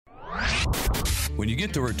When you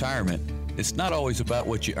get to retirement, it's not always about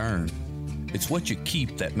what you earn. It's what you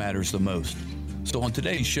keep that matters the most. So on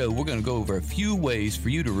today's show, we're going to go over a few ways for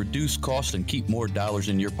you to reduce costs and keep more dollars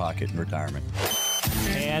in your pocket in retirement.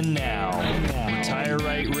 And now, Retire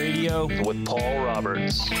Right Radio with Paul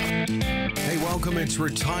Roberts. Hey, welcome. It's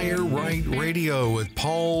Retire Right Radio with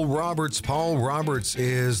Paul Roberts. Paul Roberts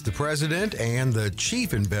is the president and the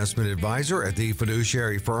chief investment advisor at the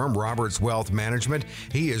fiduciary firm Roberts Wealth Management.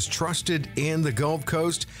 He is trusted in the Gulf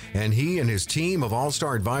Coast, and he and his team of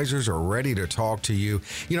all-star advisors are ready to talk to you.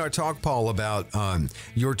 You know, I talked, Paul, about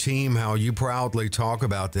your team, how you proudly talk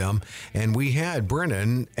about them, and we had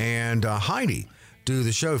Brennan and Heidi do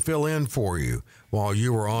the show, fill in for you while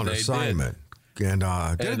you were on assignment. And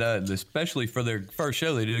especially for their first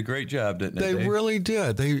show, they did a great job, didn't they? They really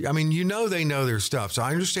did. They know their stuff. So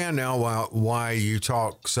I understand now why you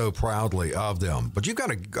talk so proudly of them. But you've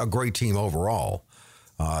got a great team overall.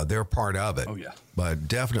 They're part of it. Oh, yeah. But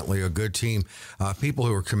definitely a good team. People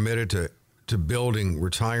who are committed to building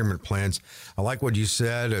retirement plans. I like what you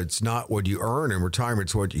said. It's not what you earn in retirement,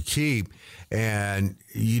 it's what you keep. And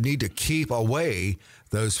you need to keep away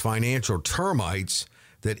those financial termites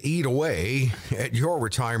that eat away at your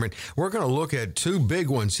retirement. We're going to look at two big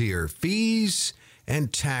ones here, fees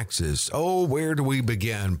and taxes. Oh, where do we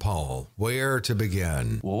begin, Paul? Where to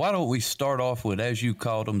begin? Well, why don't we start off with, as you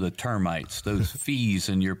called them, the termites, those fees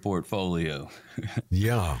in your portfolio.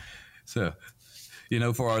 Yeah. So,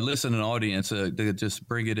 for our listening audience, to just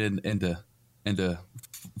bring it into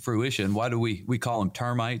fruition, why do we call them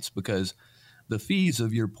termites? Because the fees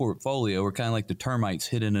of your portfolio are kind of like the termites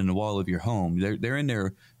hidden in the wall of your home. They're in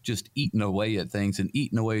there just eating away at things and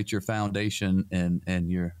eating away at your foundation and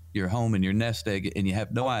your home and your nest egg, and you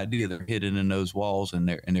have no idea they're hidden in those walls and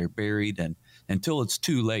they're buried and until it's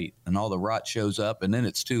too late and all the rot shows up, and then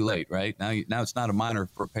it's too late, right? Now it's not a minor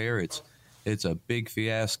repair, it's a big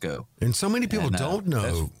fiasco. And so many people don't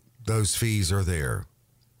know those fees are there.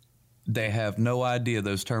 They have no idea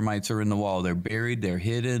those termites are in the wall. They're buried, they're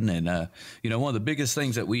hidden. And, one of the biggest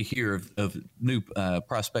things that we hear of new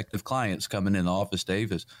prospective clients coming in the office,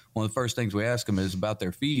 Dave, is one of the first things we ask them is about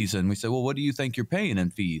their fees. And we say, well, what do you think you're paying in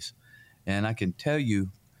fees? And I can tell you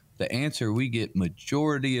the answer we get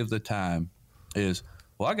majority of the time is,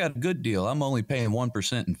 well, I got a good deal. I'm only paying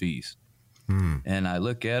 1% in fees. And I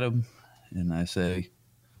look at them and I say,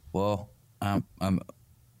 well,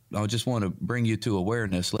 I just want to bring you to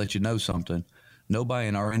awareness, let you know something. Nobody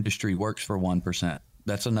in our industry works for 1%.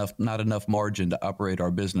 That's not enough margin to operate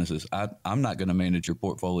our businesses. I'm not going to manage your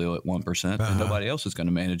portfolio at 1%, and nobody else is going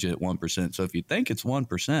to manage it at 1%. So if you think it's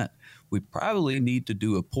 1%, we probably need to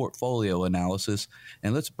do a portfolio analysis,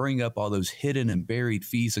 and let's bring up all those hidden and buried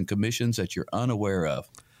fees and commissions that you're unaware of.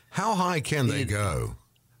 How high can they go?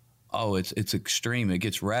 Oh, it's extreme. It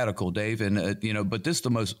gets radical, Dave. And, but this is the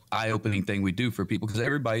most eye-opening thing we do for people because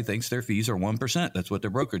everybody thinks their fees are 1%. That's what their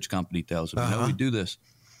brokerage company tells them. No, we do this.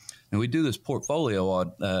 And we do this portfolio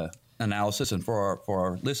analysis. And for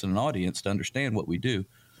our listening audience to understand what we do,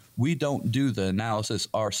 we don't do the analysis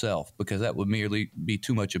ourselves because that would merely be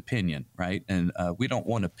too much opinion, right? And we don't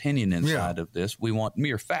want opinion inside of this. We want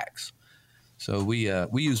mere facts. So we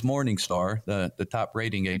use Morningstar, the top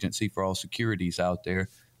rating agency for all securities out there.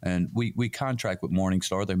 And we contract with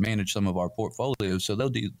Morningstar. They manage some of our portfolios, so they'll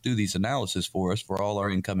do these analysis for us for all our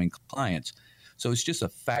incoming clients. So it's just a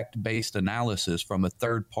fact-based analysis from a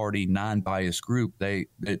third-party, non-biased group.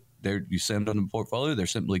 You send them the portfolio, they're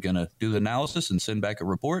simply going to do the analysis and send back a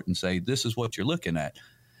report and say, this is what you're looking at.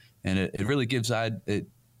 And it really gives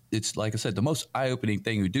it's like I said, the most eye-opening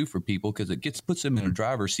thing we do for people because it puts them in a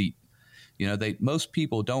driver's seat. Most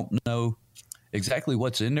people don't know exactly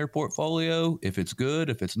what's in their portfolio, if it's good,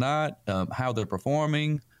 if it's not, how they're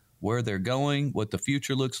performing, where they're going, what the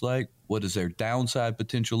future looks like, what does their downside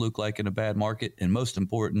potential look like in a bad market, and most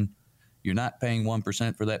important, you're not paying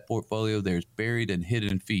 1% for that portfolio. There's buried and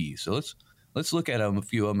hidden fees. So let's look at them, a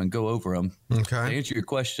few of them, and go over them. Okay. To answer your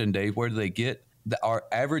question, Dave, where do they get our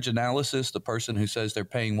average analysis? The person who says they're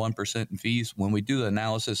paying 1% in fees, when we do the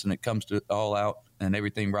analysis and it comes to all out and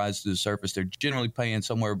everything rises to the surface, they're generally paying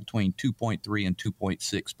somewhere between 2.3 and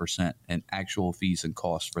 2.6% in actual fees and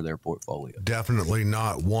costs for their portfolio. Definitely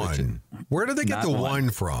not one. Where do they get the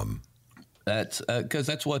one from? That's because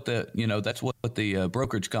that's what the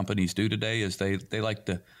brokerage companies do today is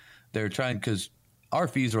they're trying, because our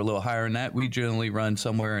fees are a little higher than that. We generally run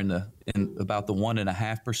somewhere in about the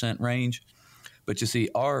 1.5% range. But you see,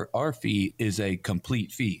 our fee is a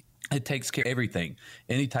complete fee. It takes care of everything,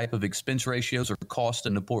 any type of expense ratios or cost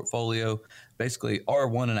in the portfolio. Basically, our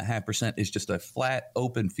 1.5% is just a flat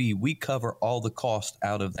open fee. We cover all the cost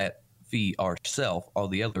out of that fee ourselves. All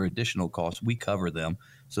the other additional costs, we cover them.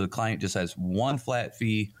 So the client just has one flat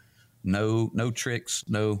fee, no tricks,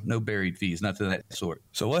 no buried fees, nothing of that sort.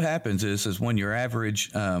 So what happens is when your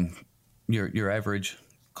average your average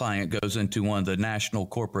client goes into one of the national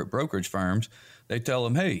corporate brokerage firms, they tell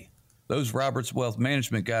them, hey, those Roberts Wealth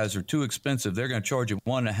Management guys are too expensive. They're going to charge you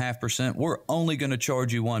 1.5%. We're only going to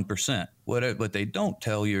charge you 1%. What they don't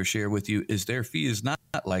tell you or share with you is their fee is not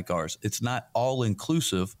like ours. It's not all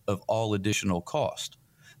inclusive of all additional cost.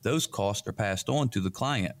 Those costs are passed on to the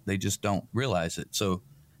client. They just don't realize it. So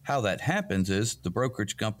how that happens is the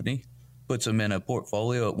brokerage company puts them in a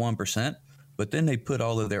portfolio at 1%, but then they put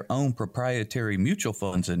all of their own proprietary mutual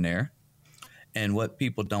funds in there. And what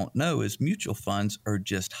people don't know is mutual funds are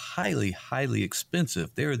just highly, highly expensive.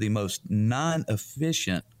 They're the most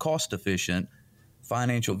non-efficient, cost-efficient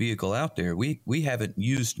financial vehicle out there. We haven't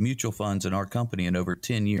used mutual funds in our company in over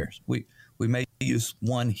 10 years. We may use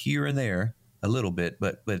one here and there a little bit,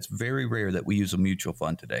 but it's very rare that we use a mutual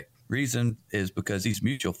fund today. Reason is because these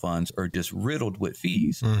mutual funds are just riddled with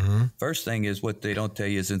fees. Mm-hmm. First thing is what they don't tell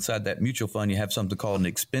you is inside that mutual fund, you have something called an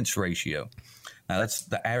expense ratio. Now, that's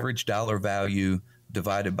the average dollar value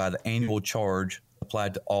divided by the annual charge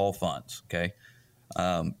applied to all funds, okay?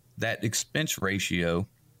 That expense ratio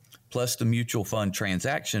plus the mutual fund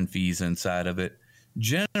transaction fees inside of it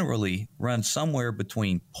generally runs somewhere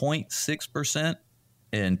between 0.6%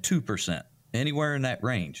 and 2%, anywhere in that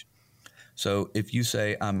range. So if you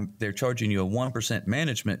say they're charging you a 1%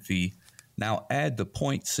 management fee, now add the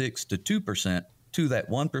 0.6 to 2% to that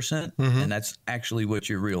 1%, mm-hmm. and that's actually what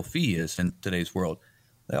your real fee is in today's world.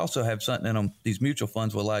 They also have something in them, these mutual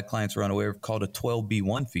funds, what a lot of clients are unaware of, called a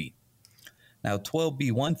 12B1 fee. Now,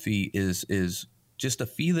 12B1 fee is just a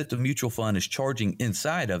fee that the mutual fund is charging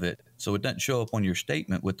inside of it, so it doesn't show up on your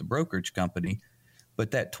statement with the brokerage company.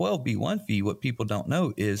 But that 12B1 fee, what people don't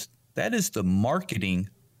know is that is the marketing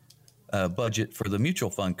budget for the mutual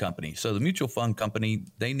fund company. So the mutual fund company,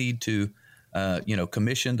 they need to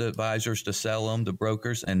commission the advisors to sell them, the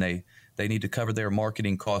brokers, and they need to cover their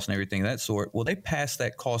marketing costs and everything of that sort. Well, they pass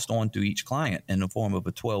that cost on to each client in the form of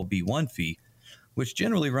a 12B1 fee, which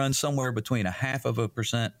generally runs somewhere between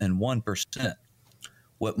 0.5% and 1%.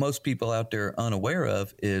 What most people out there are unaware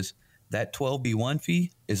of is that 12B1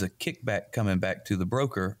 fee is a kickback coming back to the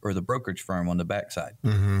broker or the brokerage firm on the backside.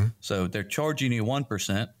 Mm-hmm. So they're charging you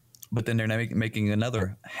 1%, but then they're making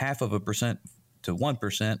another 0.5% to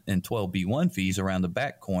 1% in 12B1 fees around the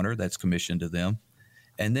back corner that's commissioned to them.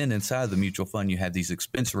 And then inside the mutual fund, you have these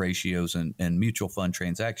expense ratios and mutual fund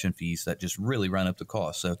transaction fees that just really run up the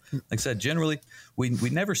cost. So like I said, generally, we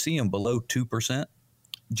never see them below 2%.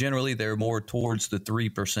 Generally, they're more towards the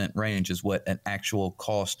 3% range is what an actual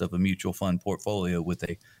cost of a mutual fund portfolio with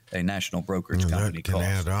a national brokerage company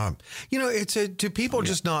costs. Add up. Do people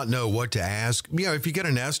just not know what to ask? If you get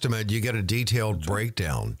an estimate, you get a detailed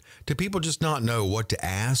breakdown. Do people just not know what to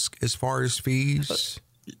ask as far as fees?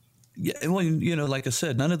 Yeah, well, like I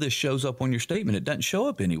said, none of this shows up on your statement. It doesn't show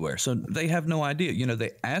up anywhere. So they have no idea.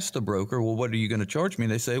 They ask the broker, well, what are you going to charge me?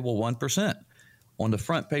 And they say, well, 1%. On the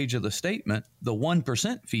front page of the statement, the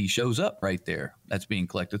 1% fee shows up right there that's being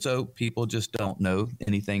collected. So people just don't know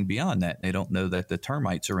anything beyond that. They don't know that the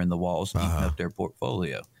termites are in the walls eating up their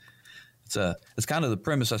portfolio. It's kind of the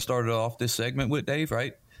premise I started off this segment with, Dave,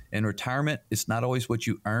 right? In retirement, it's not always what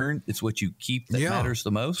you earn, it's what you keep that matters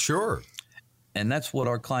the most. Sure. And that's what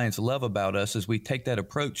our clients love about us is we take that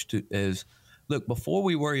approach to is, look, before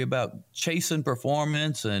we worry about chasing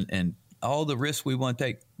performance and all the risks we want to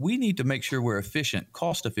take, we need to make sure we're efficient,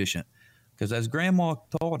 cost efficient. Because as Grandma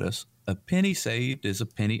taught us, a penny saved is a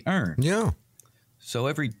penny earned. Yeah. So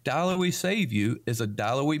every dollar we save you is a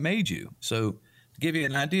dollar we made you. So to give you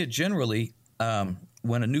an idea, generally,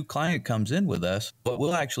 when a new client comes in with us, what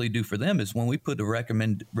we'll actually do for them is when we put a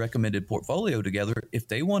recommended portfolio together, if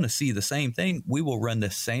they want to see the same thing, we will run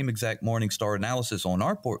the same exact Morningstar analysis on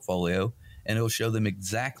our portfolio, and it'll show them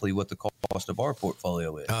exactly what the cost of our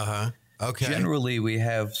portfolio is. Uh-huh. Okay. Generally, we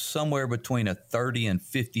have somewhere between a 30 and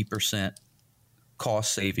 50%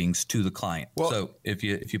 cost savings to the client. Well, so if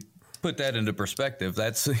you put that into perspective,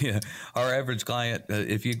 that's our average client.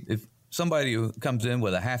 If somebody who comes in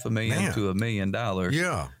with $500,000 to $1 million,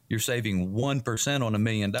 you're saving 1% on $1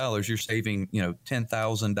 million. You're saving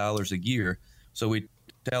 $10,000 a year. So we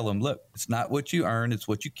tell them, look, it's not what you earn, it's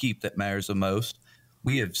what you keep that matters the most.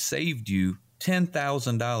 We have saved you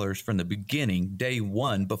 $10,000 from the beginning, day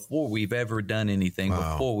one, before we've ever done anything,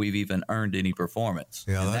 before we've even earned any performance.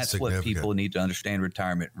 Yeah, and that's what people need to understand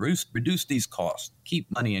retirement. Reduce these costs.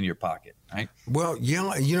 Keep money in your pocket. right? Well,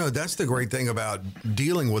 yeah, that's the great thing about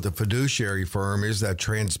dealing with a fiduciary firm is that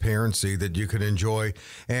transparency that you can enjoy.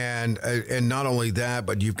 And not only that,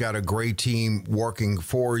 but you've got a great team working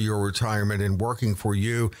for your retirement and working for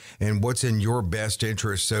you and what's in your best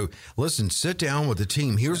interest. So listen, sit down with the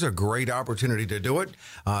team. Here's a great opportunity to do it.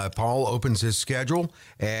 Paul opens his schedule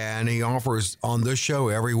and he offers on this show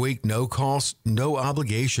every week, no cost, no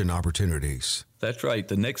obligation opportunities. That's right.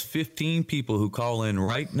 The next 15 people who call in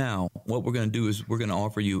right now, what we're going to do is we're going to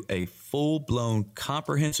offer you a full-blown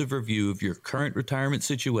comprehensive review of your current retirement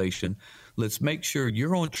situation. Let's make sure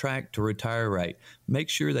you're on track to retire right. Make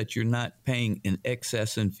sure that you're not paying in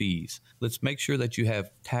excess in fees. Let's make sure that you have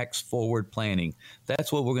tax-forward planning.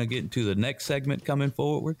 That's what we're going to get into the next segment coming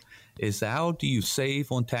forward, is how do you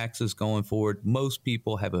save on taxes going forward? Most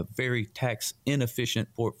people have a very tax-inefficient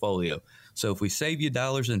portfolio. So if we save you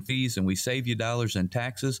dollars in fees and we save you dollars in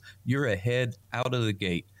taxes, you're ahead out of the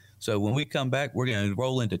gate. So when we come back, we're going to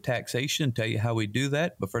roll into taxation, tell you how we do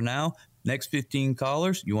that. But for now, next 15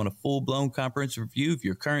 callers, you want a full-blown comprehensive review of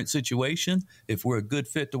your current situation. If we're a good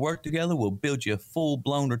fit to work together, we'll build you a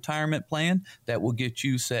full-blown retirement plan that will get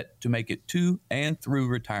you set to make it to and through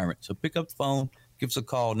retirement. So pick up the phone. Give us a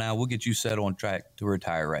call now. We'll get you set on track to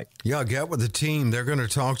retire right. Yeah, get with the team. They're going to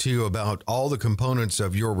talk to you about all the components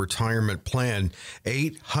of your retirement plan.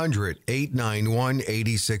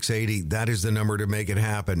 800-891-8680. That is the number to make it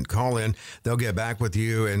happen. Call in. They'll get back with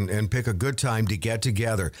you and pick a good time to get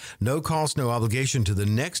together. No cost, no obligation to the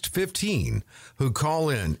next 15 who call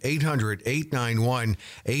in.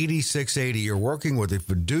 800-891-8680. You're working with a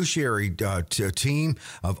fiduciary team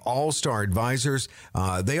of all-star advisors.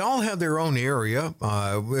 They all have their own area.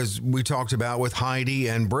 As we talked about with Heidi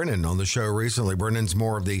and Brennan on the show recently. Brennan's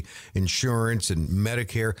more of the insurance and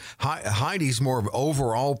Medicare. Heidi's more of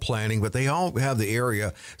overall planning, but they all have the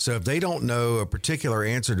area. So if they don't know a particular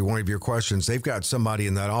answer to one of your questions, they've got somebody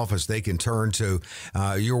in that office they can turn to.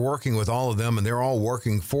 You're working with all of them, and they're all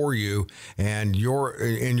working for you, and you're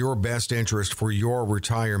in your best interest for your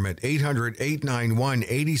retirement.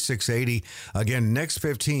 800-891-8680. Again, next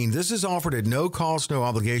 15. This is offered at no cost, no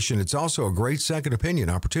obligation. It's also a great second opinion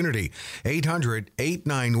opportunity.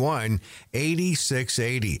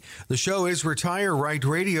 800-891-8680. The show is Retire Right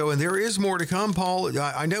Radio, and there is more to come, Paul.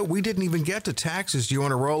 I know we didn't even get to taxes. Do you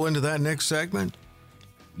want to roll into that next segment?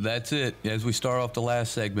 That's it. As we start off the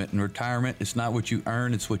last segment, in retirement, it's not what you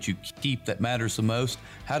earn, it's what you keep that matters the most.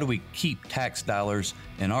 How do we keep tax dollars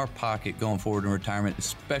in our pocket going forward in retirement,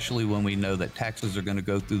 especially when we know that taxes are going to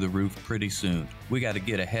go through the roof pretty soon? We got to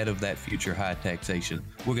get ahead of that future high taxation.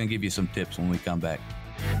 We're going to give you some tips when we come back.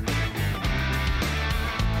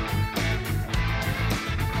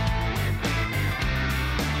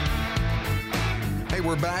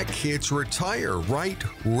 We're back. It's Retire Right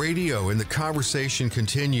Radio, and the conversation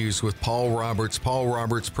continues with Paul Roberts. Paul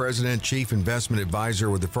Roberts, President, Chief Investment Advisor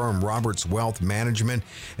with the firm Roberts Wealth Management,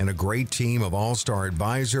 and a great team of all-star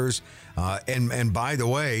advisors. And by the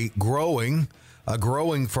way, a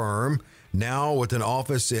growing firm now with an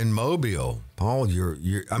office in Mobile. Paul,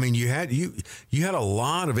 you had a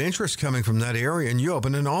lot of interest coming from that area, and you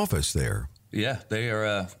opened an office there. Yeah, they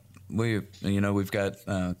are. We've got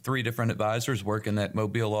 3 different advisors working that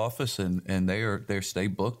Mobile office, and they're stay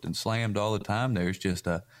booked and slammed all the time.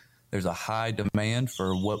 There's a high demand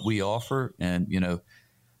for what we offer, and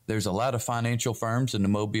there's a lot of financial firms in the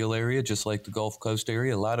Mobile area, just like the Gulf Coast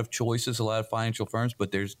area. A lot of choices, a lot of financial firms,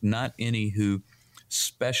 but there's not any who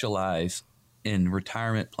specialize in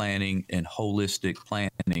retirement planning and holistic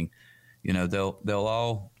planning. They'll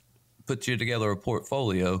all put you together a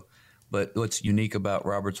portfolio. But what's unique about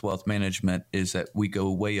Roberts Wealth Management is that we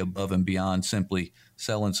go way above and beyond simply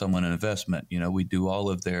selling someone an investment. We do all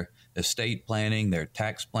of their estate planning, their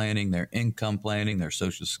tax planning, their income planning, their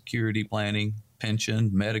Social Security planning,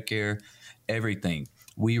 pension, Medicare, everything.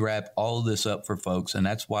 We wrap all of this up for folks, and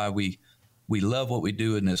that's why we love what we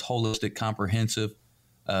do in this holistic, comprehensive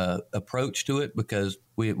approach to it, because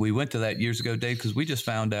we went to that years ago, Dave, because we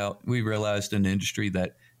realized in the industry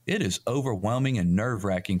that it is overwhelming and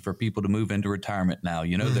nerve-wracking for people to move into retirement now.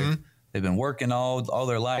 They've been working all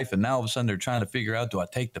their life, and now all of a sudden they're trying to figure out, do I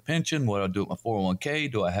take the pension? What do I do with my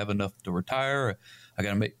 401k? Do I have enough to retire? I got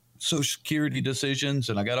to make Social Security decisions,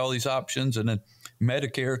 and I got all these options, and then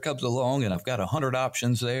Medicare comes along, and I've got 100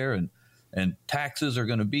 options there, and taxes are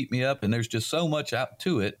going to beat me up, and there's just so much out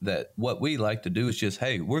to it that what we like to do is just,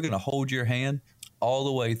 hey, we're going to hold your hand. all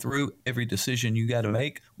the way through every decision you got to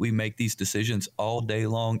make. We make these decisions all day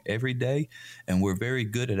long, every day. And we're very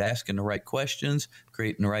good at asking the right questions,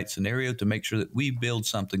 creating the right scenario to make sure that we build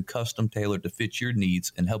something custom tailored to fit your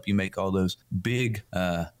needs and help you make all those big,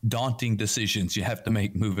 daunting decisions you have to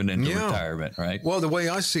make moving into retirement, right? Well, the way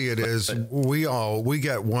I see it is we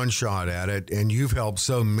got one shot at it, and you've helped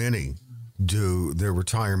so many do their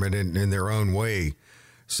retirement in their own way.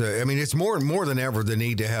 So, I mean, it's more and more than ever the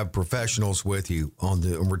need to have professionals with you on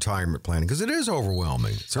the retirement planning, because it is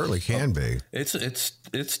overwhelming. It certainly can be.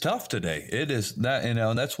 It's tough today. It is that,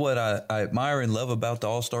 and that's what I admire and love about the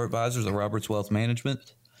All-Star Advisors of Roberts Wealth Management.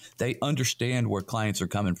 They understand where clients are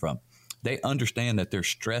coming from. They understand that they're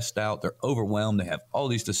stressed out, they're overwhelmed, they have all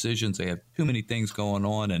these decisions, they have too many things going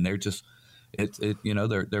on, and they're just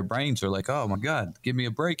their brains are like, oh my God, give me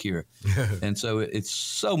a break here. And so it's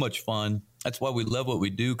so much fun. That's why we love what we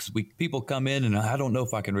do, because people come in and I don't know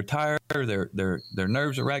if I can retire. Their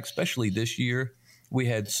nerves are racked, especially this year. We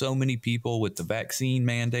had so many people with the vaccine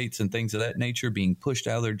mandates and things of that nature being pushed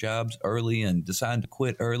out of their jobs early and deciding to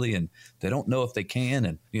quit early, and they don't know if they can.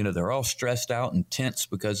 And, they're all stressed out and tense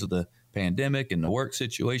because of the pandemic and the work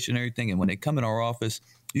situation and everything. And when they come in our office,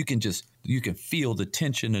 you can feel the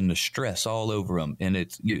tension and the stress all over them. And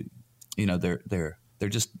it's, they're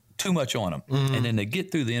just too much on them. Mm-hmm. And then they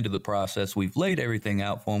get through the end of the process. We've laid everything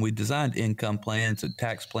out for them. We designed income plans and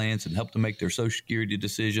tax plans and helped them make their Social Security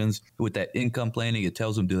decisions. With that income planning, it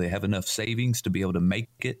tells them, do they have enough savings to be able to make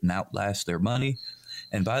it and outlast their money?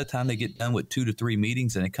 And by the time they get done with 2 to 3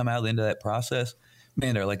 meetings and they come out into that process,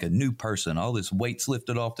 man, they're like a new person. All this weight's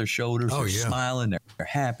lifted off their shoulders. They're smiling. They're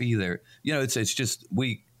happy.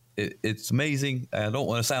 It's amazing. I don't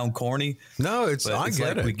want to sound corny. No, I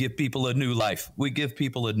get it. We give people a new life.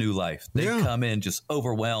 They come in just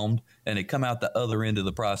overwhelmed, and they come out the other end of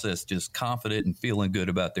the process just confident and feeling good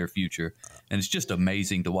about their future. And it's just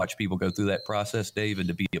amazing to watch people go through that process, Dave, and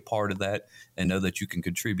to be a part of that and know that you can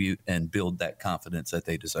contribute and build that confidence that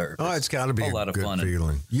they deserve. Oh, it's got to be a lot of good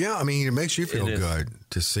feeling. Yeah, I mean, it makes you feel good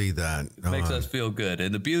to see that. It makes us feel good.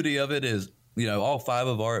 And the beauty of it is, all 5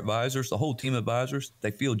 of our advisors, the whole team of advisors,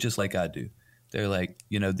 they feel just like I do. They're like,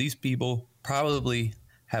 these people probably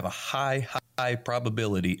have a high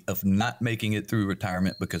probability of not making it through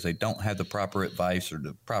retirement because they don't have the proper advice or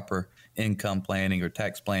the proper income planning or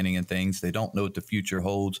tax planning and things. They don't know what the future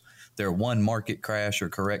holds. They're one market crash or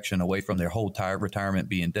correction away from their whole retirement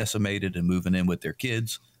being decimated and moving in with their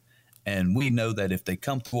kids. And we know that if they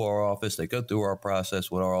come to our office, they go through our process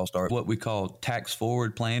with our All-Star, what we call tax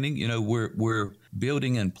forward planning. We're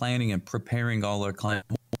building and planning and preparing all our clients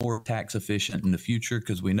more tax efficient in the future,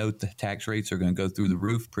 because we know the tax rates are going to go through the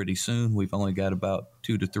roof pretty soon. We've only got about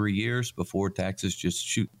 2 to 3 years before taxes just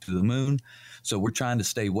shoot to the moon. So we're trying to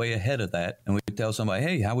stay way ahead of that. And we tell somebody,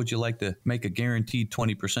 hey, how would you like to make a guaranteed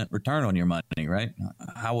 20% return on your money, right?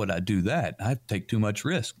 How would I do that? I'd take too much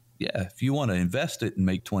risk. Yeah, if you want to invest it and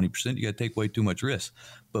make 20%, you got to take way too much risk.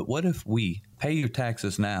 But what if we pay your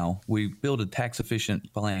taxes now, we build a tax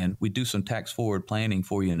efficient plan, we do some tax forward planning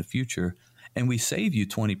for you in the future, and we save you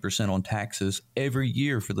 20% on taxes every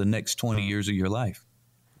year for the next 20 years of your life?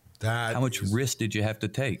 How much risk did you have to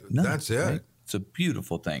take? None, that's it. Right? It's a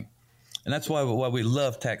beautiful thing. And that's why we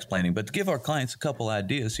love tax planning. But to give our clients a couple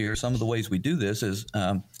ideas here, some of the ways we do this is,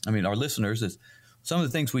 our listeners, is some of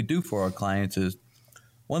the things we do for our clients is,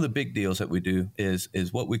 one of the big deals that we do is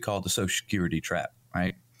what we call the Social Security trap,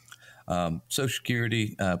 right? Social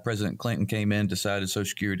Security, President Clinton came in, decided Social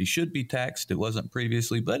Security should be taxed. It wasn't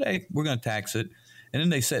previously, but hey, we're going to tax it. And then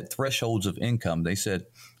they set thresholds of income. They said,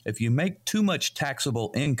 if you make too much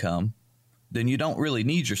taxable income, then you don't really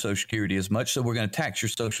need your Social Security as much, so we're going to tax your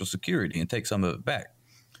Social Security and take some of it back.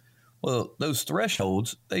 Well, those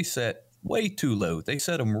thresholds, they set way too low. They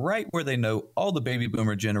set them right where they know all the baby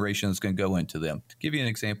boomer generation is going to go into them. To give you an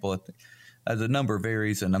example, the number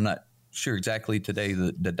varies, and I'm not sure exactly today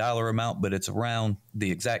the dollar amount, but it's around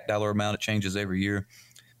the exact dollar amount. It changes every year,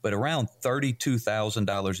 but around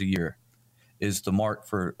 $32,000 a year is the mark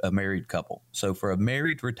for a married couple. So for a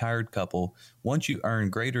married retired couple, once you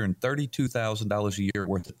earn greater than $32,000 a year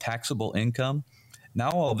worth of taxable income,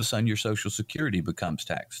 now all of a sudden your Social Security becomes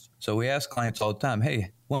taxed. So we ask clients all the time,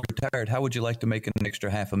 hey, when you're retired, how would you like to make an extra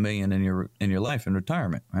 $500,000 in your life in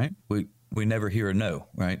retirement, right? We never hear a no,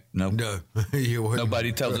 right? No.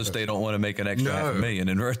 Nobody tells us they don't want to make an extra $500,000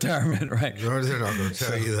 in retirement, right? No, they're not going to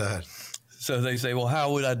tell you that. So they say, well,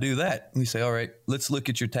 how would I do that? We say, all right, let's look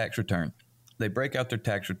at your tax return. They break out their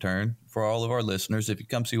tax return. For all of our listeners, if you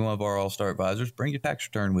come see one of our All-Star advisors, bring your tax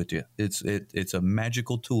return with you. It's a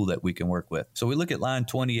magical tool that we can work with. So we look at line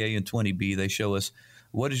 20A and 20B. They show us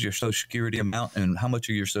what is your Social Security amount and how much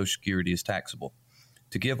of your Social Security is taxable.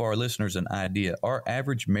 To give our listeners an idea, our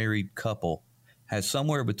average married couple has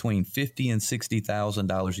somewhere between $50,000 and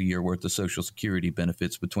 $60,000 a year worth of Social Security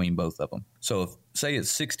benefits between both of them. So, say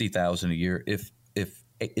it's $60,000 a year, if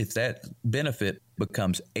that benefit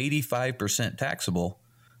becomes 85% taxable,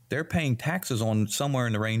 they're paying taxes on somewhere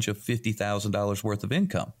in the range of $50,000 worth of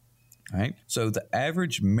income. Right? So the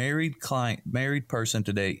average married person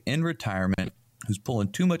today in retirement who's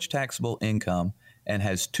pulling too much taxable income and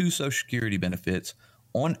has 2 Social Security benefits,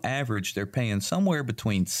 on average, they're paying somewhere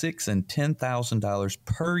between $6,000 and $10,000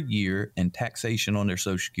 per year in taxation on their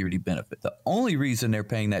Social Security benefit. The only reason they're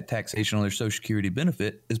paying that taxation on their Social Security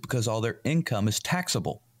benefit is because all their income is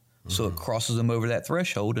taxable. So it crosses them over that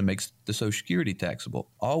threshold and makes the Social Security taxable.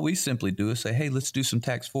 All we simply do is say, hey, let's do some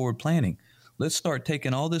tax forward planning. Let's start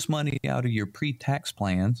taking all this money out of your pre-tax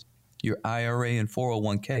plans, your IRA and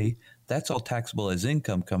 401k. That's all taxable as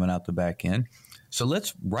income coming out the back end. So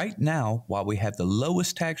let's right now, while we have the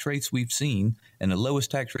lowest tax rates we've seen and the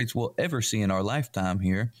lowest tax rates we'll ever see in our lifetime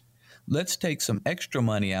here, let's take some extra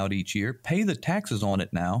money out each year, pay the taxes on it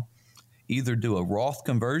now, either do a Roth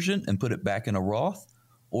conversion and put it back in a Roth,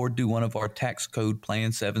 or do one of our tax code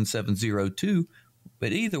plan 7702.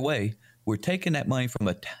 But either way, we're taking that money from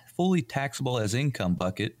a fully taxable as income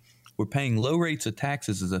bucket. We're paying low rates of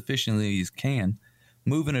taxes as efficiently as can,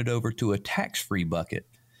 moving it over to a tax-free bucket.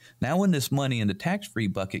 Now, when this money in the tax-free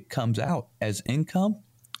bucket comes out as income,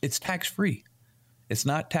 it's tax-free. It's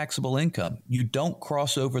not taxable income. You don't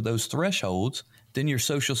cross over those thresholds, then your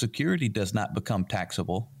Social Security does not become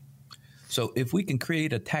taxable. So if we can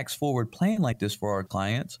create a tax-forward plan like this for our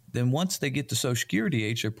clients, then once they get to Social Security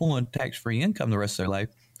age, they're pulling tax-free income the rest of their life.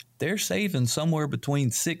 They're saving somewhere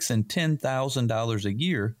between $6,000 and $10,000 a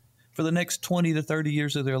year for the next 20 to 30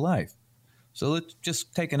 years of their life. So let's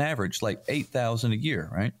just take an average, like $8,000 a year,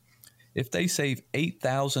 right? If they save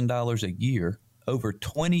 $8,000 a year over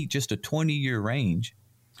just a 20-year range,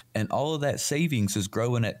 and all of that savings is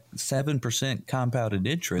growing at 7% compounded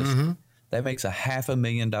interest, that makes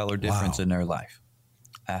 $500,000 difference in their life.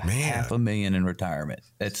 $500,000 in retirement.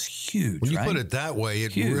 That's huge. When you put it that way,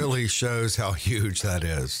 it really shows how huge that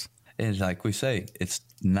is. And like we say, it's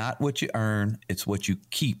not what you earn, it's what you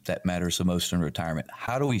keep that matters the most in retirement.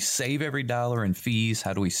 How do we save every dollar in fees?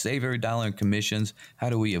 How do we save every dollar in commissions? How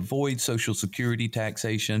do we avoid Social Security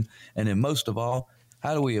taxation? And then most of all,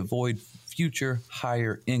 how do we avoid future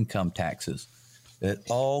higher income taxes? It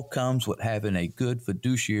all comes with having a good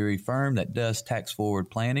fiduciary firm that does tax forward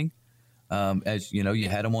planning. As you know, you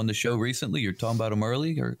had them on the show recently. You're talking about them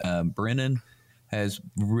earlier. Brennan has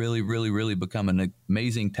really become an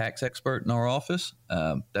amazing tax expert in our office.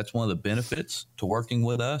 That's one of the benefits to working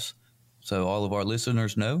with us. So all of our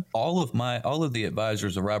listeners know, all of the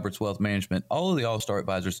advisors of Roberts Wealth Management, all of the All-Star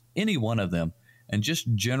advisors, any one of them, and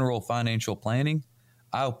just general financial planning,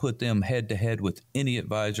 I'll put them head to head with any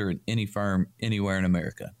advisor in any firm anywhere in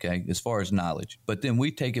America, okay, as far as knowledge. But then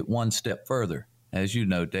we take it one step further. As you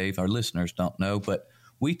know, Dave, our listeners don't know, but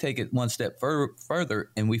we take it one step further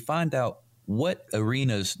and we find out what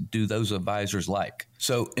arenas do those advisors like.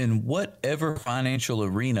 So in whatever financial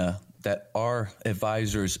arena that our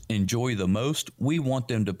advisors enjoy the most, we want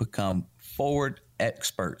them to become forward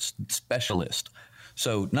experts, specialists.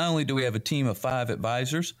 So not only do we have a team of 5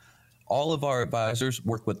 advisors, all of our advisors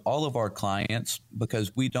work with all of our clients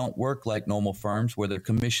because we don't work like normal firms where they're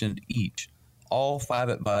commissioned each. All 5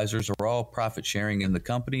 advisors are all profit sharing in the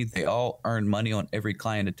company. They all earn money on every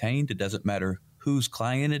client attained. It doesn't matter whose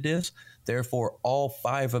client it is. Therefore, all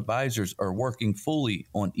 5 advisors are working fully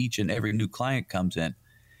on each and every new client comes in.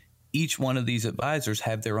 Each one of these advisors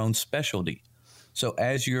have their own specialty. So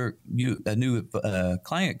as a new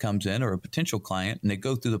client comes in or a potential client and they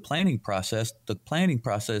go through the planning process,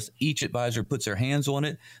 each advisor puts their hands on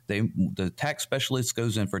it. The tax specialist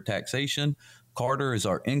goes in for taxation. Carter is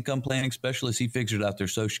our income planning specialist. He figures out their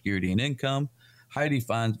Social Security and income. Heidi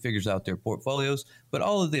figures out their portfolios. But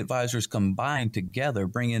all of the advisors combined together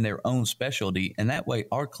bring in their own specialty. And that way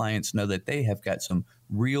our clients know that they have got some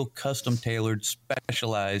real custom tailored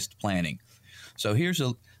specialized planning. So here's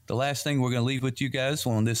the last thing we're going to leave with you guys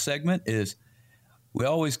on this segment is we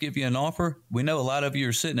always give you an offer. We know a lot of you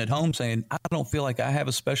are sitting at home saying, I don't feel like I have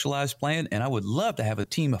a specialized plan, and I would love to have a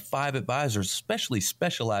team of 5 advisors, especially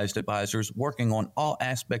specialized advisors, working on all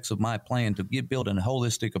aspects of my plan to build a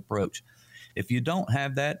holistic approach. If you don't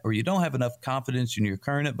have that or you don't have enough confidence in your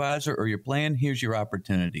current advisor or your plan, here's your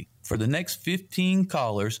opportunity. For the next 15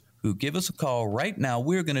 callers who give us a call right now,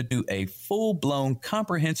 we're going to do a full-blown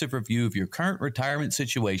comprehensive review of your current retirement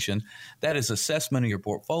situation. That is assessment of your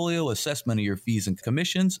portfolio, assessment of your fees and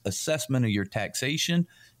commissions, assessment of your taxation,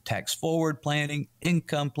 tax forward planning,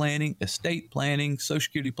 income planning, estate planning, Social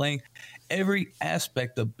Security planning. Every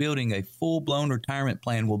aspect of building a full-blown retirement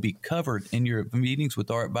plan will be covered in your meetings with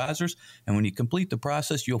our advisors. And when you complete the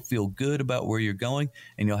process, you'll feel good about where you're going,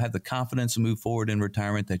 and you'll have the confidence to move forward in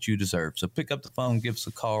retirement that you deserve. So pick up the phone, give us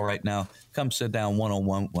a call right now. Come sit down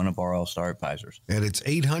one-on-one with one of our All-Star advisors. And it's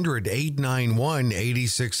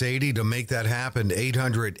 800-891-8680 to make that happen.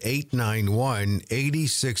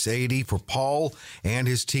 800-891-8680 for Paul and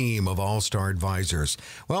his team of All-Star advisors.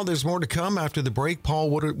 Well, there's more to come after the break. Paul,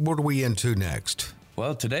 what are we into next?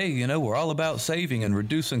 Well, today, we're all about saving and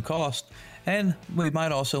reducing cost, and we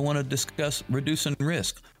might also want to discuss reducing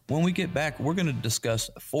risk. When we get back, we're going to discuss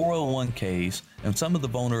 401ks and some of the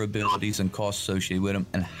vulnerabilities and costs associated with them,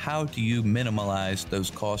 and how do you minimize those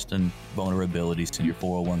costs and vulnerabilities to your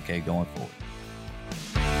 401k going forward.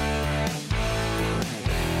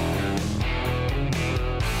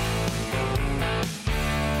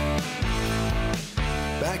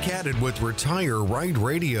 Back at it with Retire Right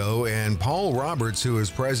Radio and Paul Roberts, who is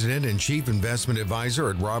President and Chief Investment Advisor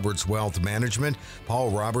at Roberts Wealth Management. Paul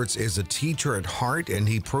Roberts is a teacher at heart, and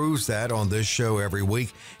he proves that on this show every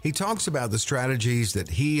week. He talks about the strategies that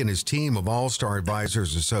he and his team of All-Star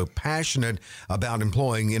advisors are so passionate about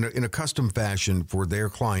employing in a custom fashion for their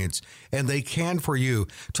clients, and they can for you.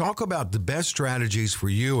 Talk about the best strategies for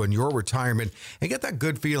you and your retirement, and get that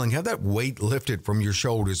good feeling, have that weight lifted from your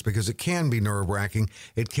shoulders, because it can be nerve-wracking.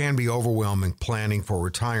 It can be overwhelming planning for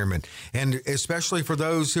retirement, and especially for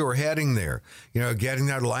those who are heading there, getting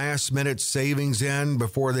that last minute savings in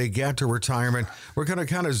before they get to retirement. We're going to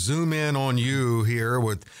kind of zoom in on you here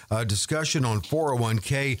with a discussion on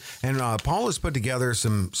 401k. And Paul has put together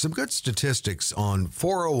some good statistics on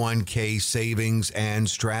 401k savings and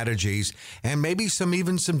strategies, and maybe some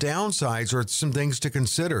downsides or some things to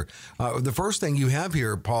consider. The first thing you have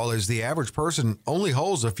here, Paul, is the average person only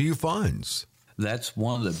holds a few funds. That's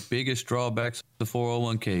one of the biggest drawbacks of the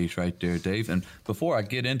 401ks right there, Dave. And before I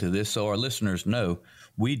get into this, so our listeners know,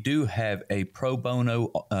 we do have a pro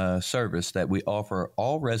bono service that we offer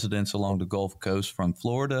all residents along the Gulf Coast, from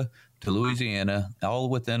Florida to Louisiana, all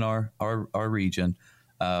within our region.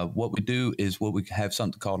 What we do is we have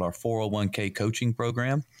something called our 401k coaching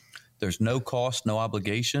program. There's no cost, no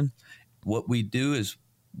obligation. What we do is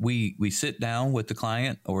we sit down with the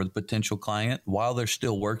client or the potential client while they're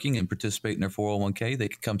still working and participate in their 401k. They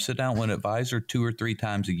can come sit down with an advisor 2 or 3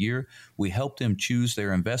 times a year. We help them choose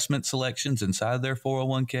their investment selections inside their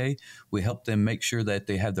 401k. We help them make sure that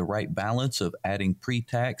they have the right balance of adding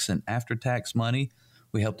pre-tax and after-tax money.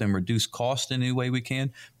 We help them reduce cost in any way we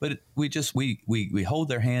can. But we hold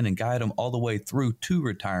their hand and guide them all the way through to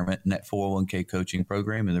retirement in that 401k coaching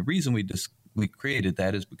program. And the reason we created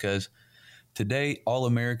that is because today, all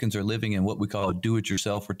Americans are living in what we call a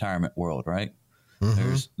do-it-yourself retirement world, right?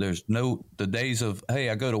 Mm-hmm. There's no the days of, hey,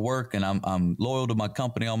 I go to work and I'm loyal to my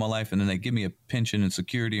company all my life, and then they give me a pension and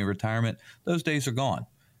security and retirement. Those days are gone.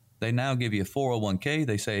 They now give you a 401k.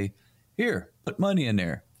 They say, here, put money in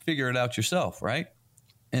there, figure it out yourself, right?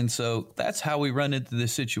 And so that's how we run into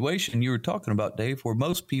this situation you were talking about, Dave, where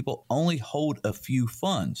most people only hold a few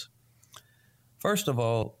funds. First of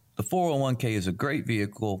all, the 401k is a great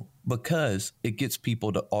vehicle because it gets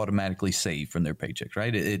people to automatically save from their paychecks,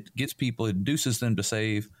 right? It gets people, it induces them to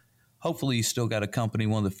save. Hopefully you still got a company,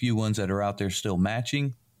 one of the few ones that are out there still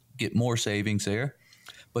matching, get more savings there.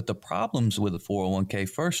 But the problems with the 401k,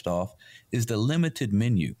 first off, is the limited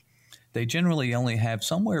menu. They generally only have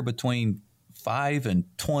somewhere between 5 and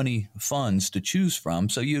 20 funds to choose from.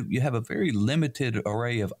 So you have a very limited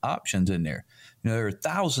array of options in there. There are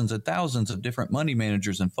thousands and thousands of different money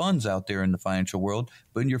managers and funds out there in the financial world,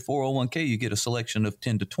 but in your 401k, you get a selection of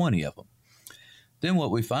 10 to 20 of them. Then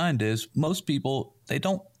what we find is most people, they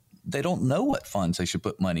don't know what funds they should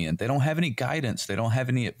put money in. They don't have any guidance. They don't have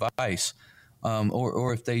any advice.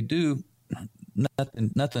 Or if they do,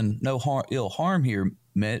 nothing, no ill harm here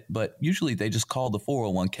meant, but usually they just call the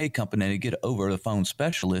 401k company and they get over the phone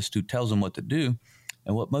specialist who tells them what to do.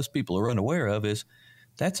 And what most people are unaware of is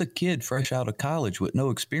that's a kid fresh out of college with no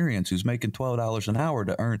experience who's making $12 an hour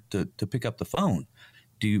to pick up the phone.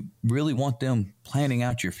 Do you really want them planning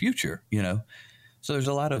out your future? So there's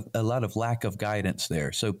a lot of lack of guidance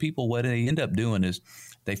there. So people, what they end up doing is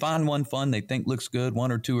they find one fund they think looks good,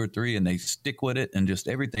 1 or 2 or 3, and they stick with it, and just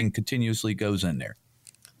everything continuously goes in there.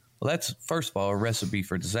 Well, that's, first of all, a recipe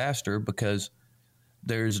for disaster, because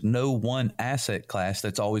there's no one asset class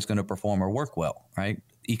that's always going to perform or work well, right?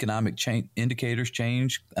 Economic indicators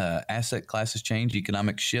change, asset classes change,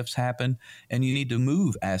 economic shifts happen, and you need to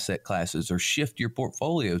move asset classes or shift your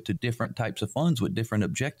portfolio to different types of funds with different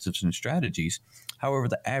objectives and strategies. However,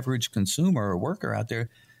 the average consumer or worker out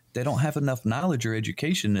there, they don't have enough knowledge or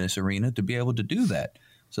education in this arena to be able to do that.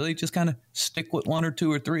 So they just kind of stick with one or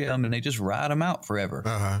two or three of them, and they just ride them out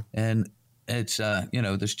forever. And it's,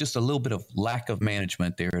 there's just a little bit of lack of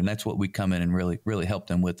management there. And that's what we come in and really, really help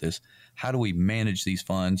them with is how do we manage these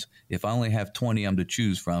funds? If I only have 20 of them to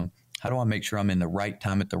choose from, how do I make sure I'm in the right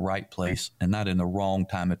time at the right place and not in the wrong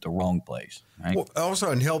time at the wrong place? Right? Well,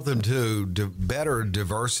 also, and help them to better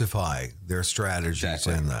diversify their strategies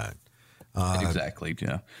in that. Exactly.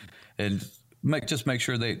 Yeah. And just make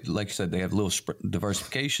sure they, like you said, they have a little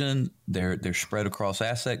diversification. They're spread across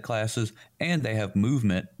asset classes, and they have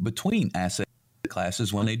movement between asset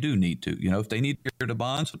classes when they do need to. If they need to go to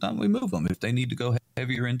bonds, sometimes we move them. If they need to go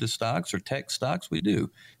heavier into stocks or tech stocks, we do.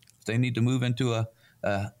 If they need to move into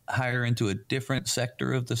higher into a different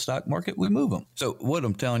sector of the stock market, we move them. So what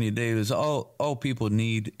I'm telling you, Dave, is all people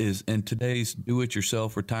need is, in today's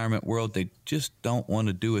do-it-yourself retirement world, they just don't want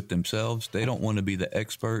to do it themselves. They don't want to be the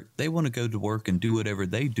expert. They want to go to work and do whatever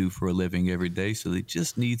they do for a living every day. So they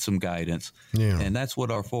just need some guidance. Yeah. And that's what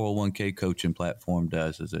our 401k coaching platform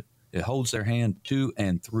does, is it holds their hand to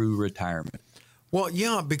and through retirement. Well,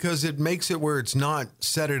 yeah, because it makes it where it's not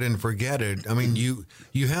set it and forget it. I mean, you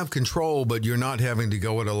have control, but you're not having to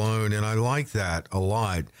go it alone. And I like that a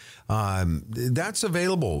lot. That's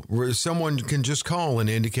available where someone can just call and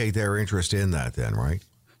indicate their interest in that then, right?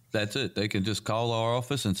 That's it. They can just call our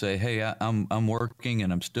office and say, hey, I'm working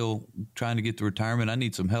and I'm still trying to get to retirement. I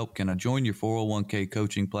need some help. Can I join your 401k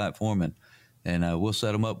coaching platform? And we'll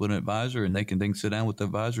set them up with an advisor, and they can sit down with the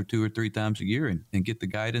advisor 2 or 3 times a year and get the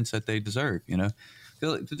guidance that they deserve.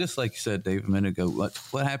 Just like you said, Dave, a minute ago,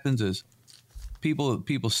 what happens is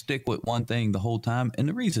people stick with one thing the whole time. And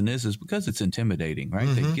the reason is because it's intimidating, right?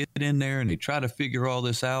 Mm-hmm. They get in there and they try to figure all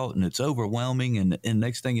this out, and it's overwhelming. And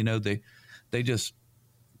next thing you know, they just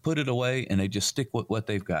put it away and they just stick with what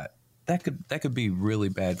they've got. That could be really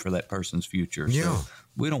bad for that person's future. Yeah. So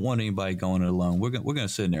we don't want anybody going it alone. We're going to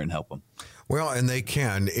sit in there and help them. Well, and they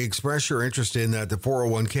can express your interest in that, the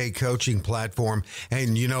 401k coaching platform.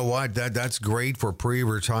 And you know what? That's great for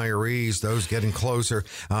pre-retirees, those getting closer.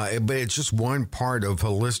 But it's just one part of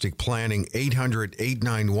holistic planning.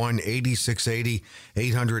 800-891-8680,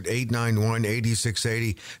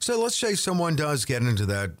 800-891-8680. So let's say someone does get into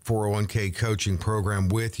that 401k coaching program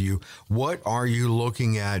with you. What are you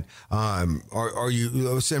looking at? Are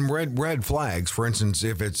you some red flags? For instance,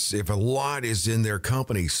 if a lot is in their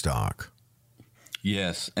company stock.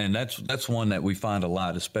 Yes, and that's one that we find a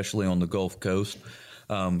lot, especially on the Gulf Coast.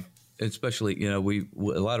 Especially, a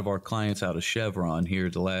lot of our clients out of Chevron here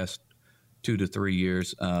the last 2 to 3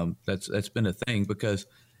 years. That's been a thing because,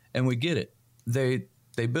 and we get it.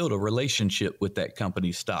 They build a relationship with that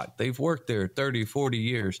company's stock. They've worked there 30, 40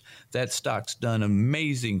 years. That stock's done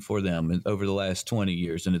amazing for them over the last 20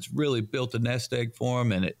 years, and it's really built a nest egg for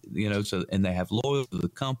them. And and they have loyalty to the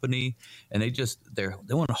company, and they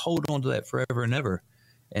want to hold on to that forever and ever.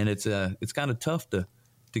 And it's kind of tough to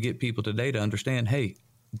get people today to understand, hey,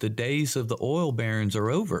 the days of the oil barons are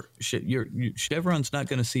over. Chevron's not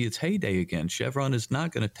going to see its heyday again. Chevron is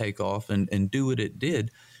not going to take off and do what it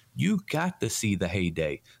did. You got to see the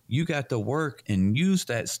heyday. You got to work and use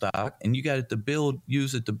that stock, and you got to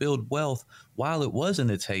use it to build wealth while it was in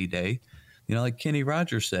its heyday. Like Kenny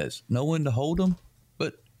Rogers says, know when to hold them,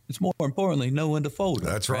 but it's more importantly, know when to fold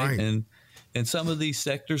them. That's right. And some of these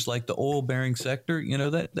sectors, like the oil bearing sector,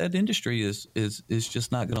 that industry is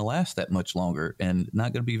just not going to last that much longer and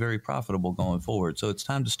not going to be very profitable going forward. So it's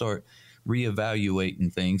time to start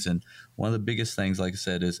reevaluating things. And one of the biggest things, like I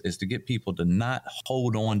said, is to get people to not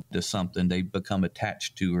hold on to something they become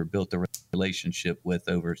attached to or built a relationship with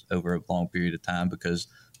over a long period of time, because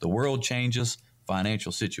the world changes,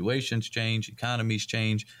 financial situations change, economies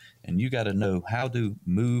change, and you got to know how to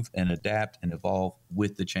move and adapt and evolve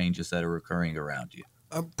with the changes that are occurring around you.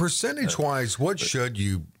 Percentage-wise, what should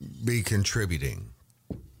you be contributing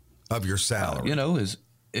of your salary?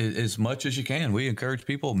 As much as you can. We encourage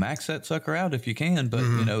people, max that sucker out if you can. But,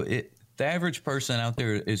 the average person out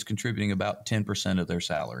there is contributing about 10% of their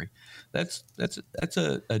salary. That's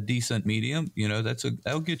a decent medium.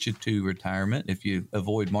 That'll get you to retirement if you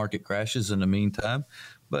avoid market crashes in the meantime.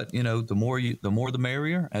 But, the more the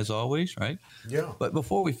merrier, as always, right? Yeah. But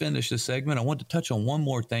before we finish this segment, I want to touch on one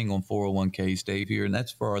more thing on 401ks, Dave, here, and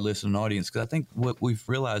that's for our listening audience, because I think what we've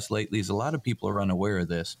realized lately is a lot of people are unaware of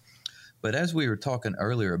this. But as we were talking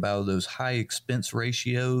earlier about those high expense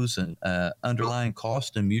ratios and underlying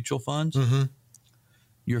cost in mutual funds,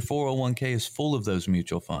 your 401k is full of those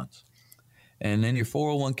mutual funds. And then your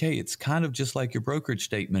 401k, it's kind of just like your brokerage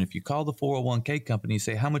statement. If you call the 401k company and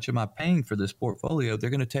say, how much am I paying for this portfolio?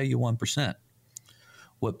 They're going to tell you 1%.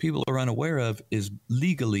 What people are unaware of is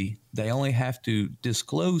legally, they only have to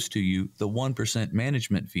disclose to you the 1%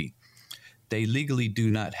 management fee. They legally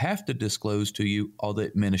do not have to disclose to you all the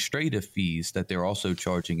administrative fees that they're also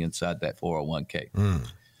charging inside that 401k.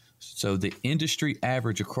 So the industry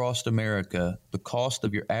average across America, the cost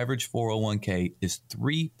of your average 401k is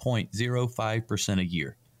 3.05% a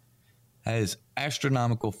year. That is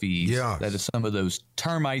astronomical fees. Yes. That is some of those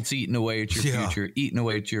termites eating away at your future, eating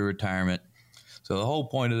away at your retirement. So the whole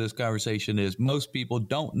point of this conversation is most people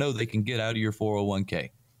don't know they can get out of your 401k.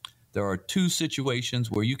 There are two situations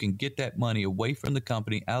where you can get that money away from the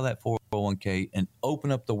company, out of that 401k, and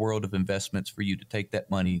open up the world of investments for you to take that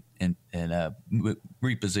money and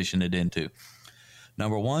reposition it into.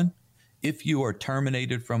 Number one, if you are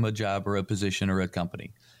terminated from a job or a position or a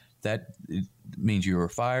company, that means you were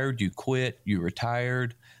fired, you quit, you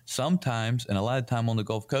retired. Sometimes, and a lot of time on the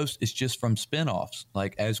Gulf Coast, it's just from spinoffs.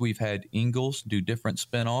 Like as we've had Ingalls do different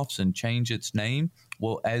spinoffs and change its name.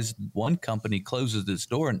 Well, as one company closes its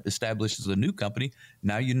door and establishes a new company,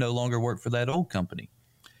 now you no longer work for that old company.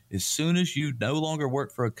 As soon as you no longer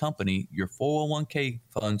work for a company, your 401k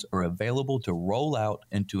funds are available to roll out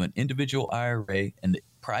into an individual IRA in the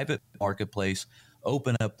private marketplace,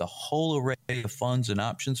 open up the whole array of funds and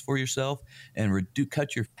options for yourself, and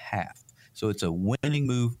cut your half. So it's a winning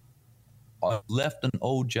move. Left an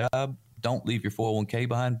old job, don't leave your 401k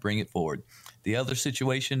behind, bring it forward. The other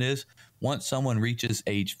situation is once someone reaches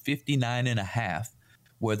age 59 and a half,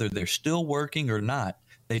 whether they're still working or not,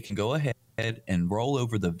 they can go ahead and roll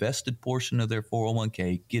over the vested portion of their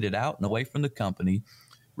 401k, get it out and away from the company,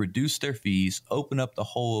 reduce their fees, open up the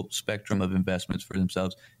whole spectrum of investments for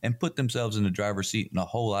themselves, and put themselves in the driver's seat in a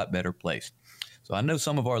whole lot better place. So I know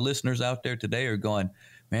some of our listeners out there today are going,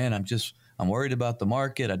 man, I'm worried about the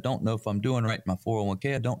market. I don't know if I'm doing right in my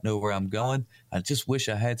 401k. I don't know where I'm going. I just wish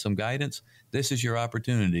I had some guidance. This is your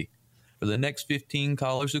opportunity. For the next 15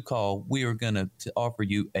 callers who call, we are going to offer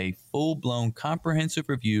you a full-blown comprehensive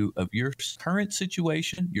review of your current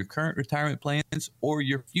situation, your current retirement plans, or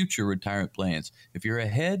your future retirement plans. If you're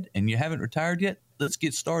ahead and you haven't retired yet, let's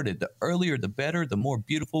get started. The earlier, the better, the more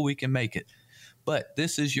beautiful we can make it. But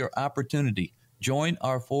this is your opportunity. Join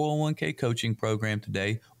our 401k coaching program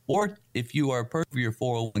today. Or if you are part of your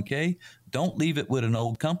 401k, don't leave it with an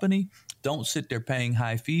old company. Don't sit there paying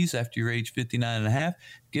high fees after you're age 59 and a half.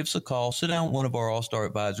 Give us a call. Sit down with one of our all-star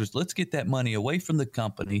advisors. Let's get that money away from the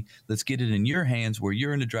company. Let's get it in your hands where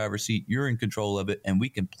you're in the driver's seat, you're in control of it, and we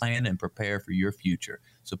can plan and prepare for your future.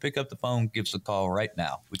 So pick up the phone, give us a call right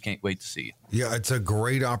now. We can't wait to see you. Yeah, it's a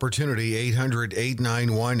great opportunity,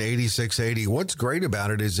 800-891-8680. What's great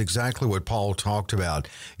about it is exactly what Paul talked about,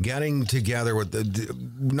 getting together with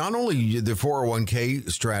not only the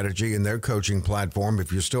 401k strategy and their coaching platform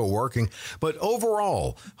if you're still working, but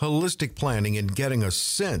overall holistic planning and getting a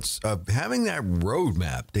sense of having that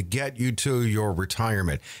roadmap to get you to your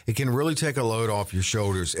retirement. It can really take a load off your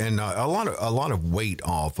shoulders and a lot of weight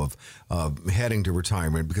off of heading to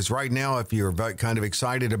retirement. Because right now, if you're kind of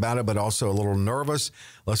excited about it, but also a little nervous,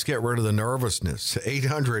 let's get rid of the nervousness.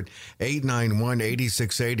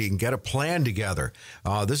 800-891-8680 and get a plan together.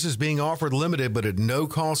 This is being offered limited, but at no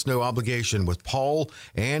cost, no obligation with Paul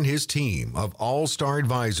and his team of All-Star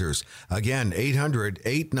Advisors. Again,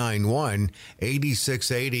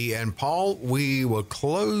 800-891-8680. And Paul, we will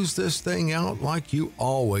close this thing out like you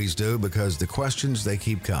always do because the questions, they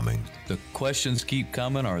keep coming. The questions keep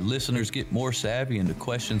coming. Our listeners get more savvy and the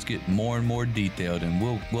questions get more and more detailed, and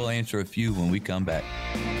we'll answer a few when we come back.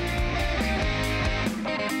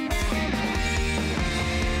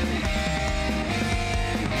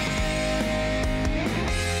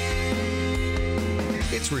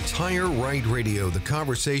 It's Retire Right Radio. The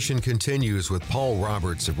conversation continues with Paul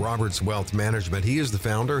Roberts of Roberts Wealth Management. He is the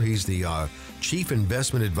founder. He's the chief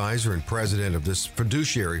investment advisor and president of this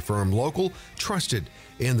fiduciary firm, local, trusted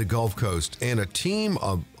in the Gulf Coast, and a team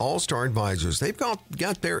of all-star advisors. They've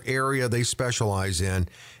got their area they specialize in,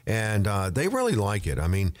 and they really like it. I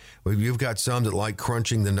mean, you've got some that like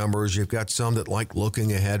crunching the numbers. You've got some that like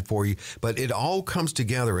looking ahead for you. But it all comes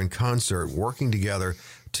together in concert, working together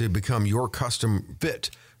to become your custom fit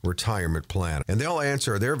retirement plan. And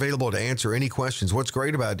they're available to answer any questions. What's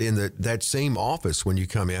great about in that same office when you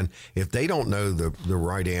come in, if they don't know the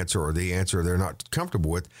right answer or the answer they're not comfortable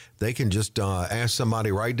with, they can just ask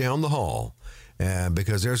somebody right down the hall.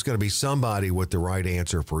 Because there's going to be somebody with the right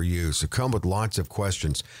answer for you. So come with lots of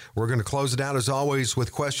questions. We're going to close it out, as always,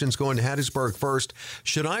 with questions going to Hattiesburg first.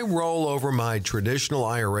 Should I roll over my traditional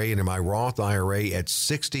IRA into my Roth IRA at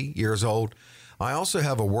 60 years old? I also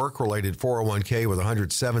have a work-related 401k with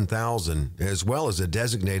 $107,000, as well as a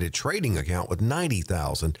designated trading account with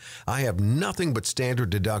 $90,000. I have nothing but standard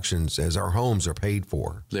deductions as our homes are paid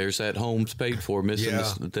for. There's that homes paid for, missing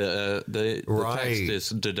the tax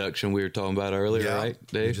deduction we were talking about earlier, right,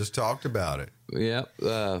 Dave? We just talked about it. Yeah.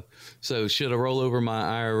 So should I roll over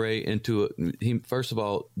my IRA into first of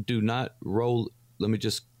all, do not roll. Let me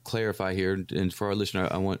just clarify here, and for our listener,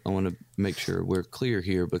 I want to make sure we're clear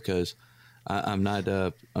here, because I'm not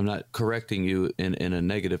correcting you in a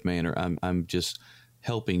negative manner. I'm just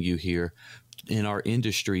helping you here. In our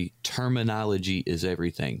industry, terminology is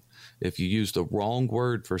everything. If you use the wrong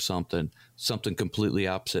word for something completely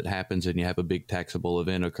opposite happens, and you have a big taxable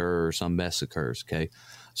event occur or some mess occurs. Okay.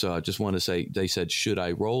 So I just want to say, they said, should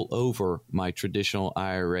I roll over my traditional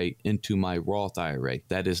IRA into my Roth IRA?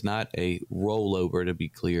 That is not a rollover, to be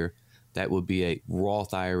clear. That would be a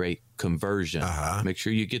Roth IRA conversion. Make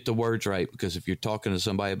sure you get the words right, because if you're talking to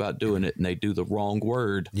somebody about doing it and they do the wrong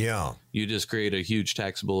word, you just create a huge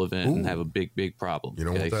taxable event and have a big, big problem. You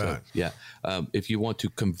don't want that. So, if you want to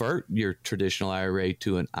convert your traditional IRA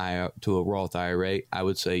to a Roth IRA, I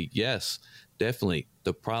would say yes, definitely.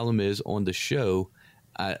 The problem is, on the show,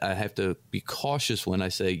 I have to be cautious when I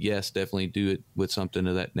say yes, definitely do it with something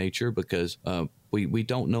of that nature, because we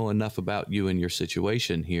don't know enough about you and your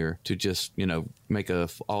situation here to just, make a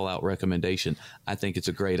all-out recommendation. I think it's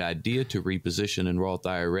a great idea to reposition in Roth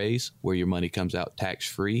IRAs where your money comes out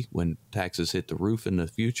tax-free when taxes hit the roof in the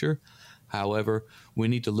future. However, we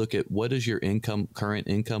need to look at what is your current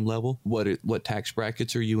income level, what tax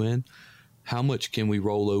brackets are you in, how much can we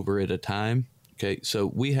roll over at a time. Okay,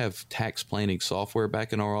 so we have tax planning software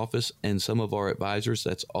back in our office, and some of our advisors,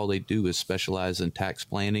 that's all they do is specialize in tax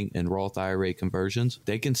planning and Roth IRA conversions.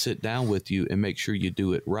 They can sit down with you and make sure you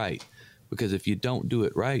do it right. Because if you don't do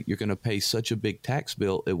it right, you're going to pay such a big tax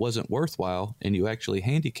bill, it wasn't worthwhile, and you actually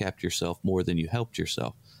handicapped yourself more than you helped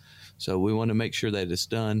yourself. So we want to make sure that it's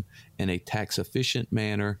done in a tax-efficient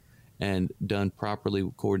manner and done properly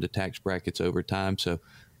according to tax brackets over time. So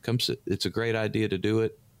it's a great idea to do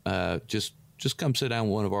it. Just come sit down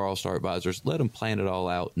with one of our all-star advisors, let them plan it all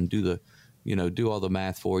out and do all the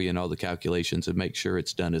math for you and all the calculations, and make sure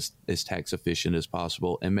it's done as tax efficient as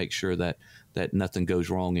possible, and make sure that nothing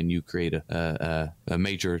goes wrong and you create a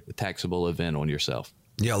major taxable event on yourself.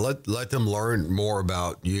 Yeah, let them learn more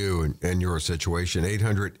about you and your situation.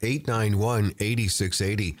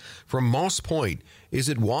 800-891-8680. From Moss Point, is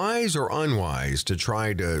it wise or unwise to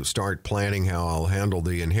try to start planning how I'll handle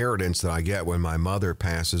the inheritance that I get when my mother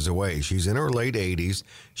passes away? She's in her late 80s.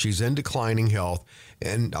 She's in declining health,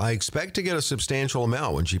 and I expect to get a substantial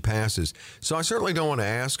amount when she passes. So I certainly don't want to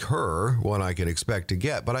ask her what I can expect to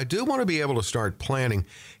get, but I do want to be able to start planning.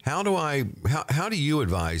 How do you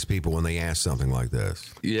advise people when they ask something like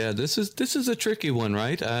this? Yeah, this is a tricky one,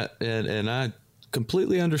 right? And I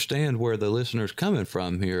completely understand where the listener's coming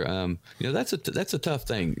from here. That's a tough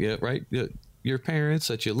thing, right? Your parents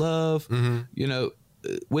that you love,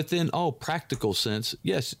 within all practical sense,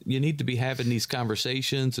 yes, you need to be having these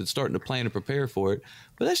conversations and starting to plan and prepare for it.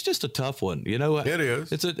 But that's just a tough one. It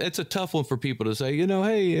is. It's a tough one for people to say,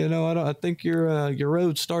 hey, I think your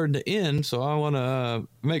road's starting to end, so I want to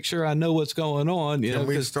make sure I know what's going on. Can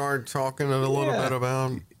we start talking a little bit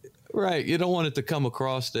about? Right. You don't want it to come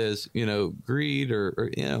across as, greed or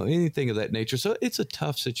anything of that nature. So it's a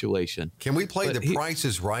tough situation. Can we play the Price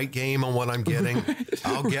is Right game on what I'm getting?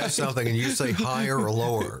 I'll guess something and you say higher or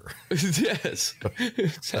lower. Yes,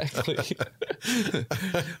 exactly.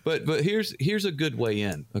 But here's a good way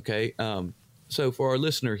in. Okay. So for our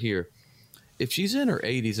listener here, if she's in her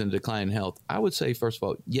 80s and declining health, I would say, first of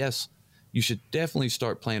all, yes, you should definitely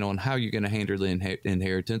start planning on how you're going to handle the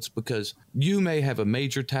inheritance, because you may have a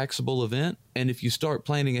major taxable event. And if you start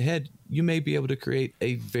planning ahead, you may be able to create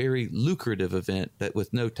a very lucrative event that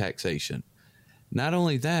with no taxation. Not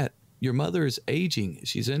only that, your mother is aging.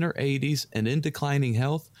 She's in her 80s and in declining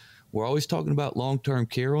health. We're always talking about long-term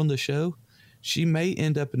care on the show. She may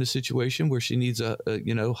end up in a situation where she needs a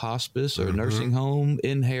hospice or a nursing home,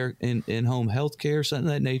 in-home health care, something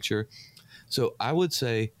of that nature. So I would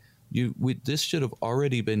say, this should have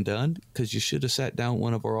already been done, because you should have sat down with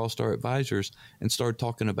one of our all-star advisors and started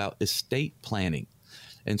talking about estate planning.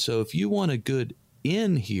 And so if you want a good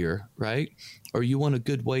in here, right, or you want a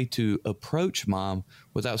good way to approach mom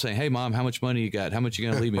without saying, hey, mom, how much money you got? How much you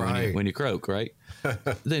going to leave me right. when you croak, right?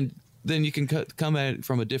 then you can come at it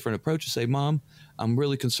from a different approach and say, Mom, I'm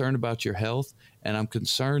really concerned about your health, and I'm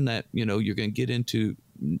concerned that, you're going to get into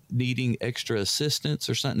needing extra assistance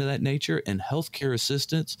or something of that nature, and healthcare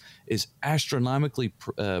assistance is astronomically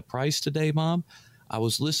priced today, Mom. I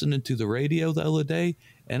was listening to the radio the other day,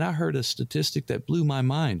 And I heard a statistic that blew my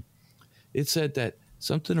mind. It said that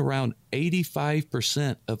something around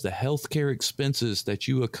 85% of the healthcare expenses that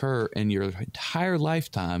you occur in your entire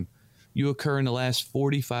lifetime, you occur in the last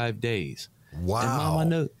 45 days. Wow. And Mom, I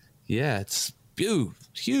know, it's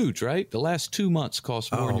huge, right? The last 2 months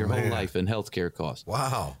cost more than your whole life in healthcare costs.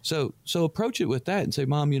 Wow. So approach it with that and say,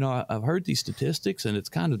 Mom, I've heard these statistics and it's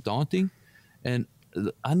kind of daunting. And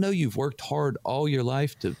I know you've worked hard all your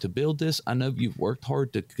life to build this. I know you've worked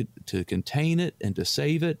hard to contain it and to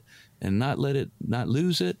save it and not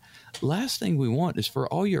lose it. Last thing we want is for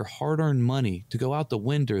all your hard-earned money to go out the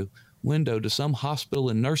window to some hospital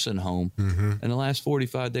and nursing home in the last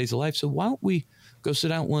 45 days of life. So why don't we go sit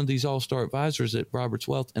down with one of these all-star advisors at Roberts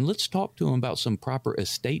Wealth and let's talk to them about some proper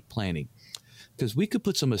estate planning, because we could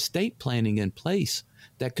put some estate planning in place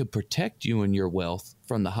that could protect you and your wealth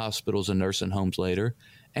from the hospitals and nursing homes later.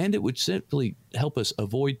 And it would simply help us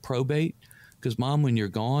avoid probate. Because, Mom, when you're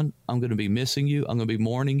gone, I'm going to be missing you. I'm going to be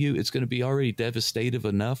mourning you. It's going to be already devastative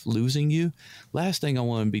enough losing you. Last thing I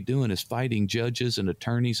want to be doing is fighting judges and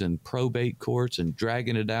attorneys in probate courts and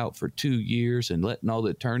dragging it out for 2 years and letting all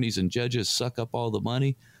the attorneys and judges suck up all the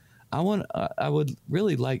money. I would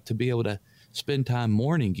really like to be able to spend time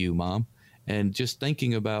mourning you, Mom, and just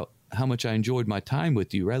thinking about how much I enjoyed my time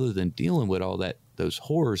with you rather than dealing with all those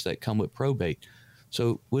horrors that come with probate.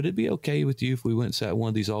 So would it be okay with you if we went and sat with one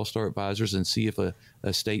of these all-star advisors and see if a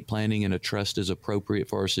estate planning and a trust is appropriate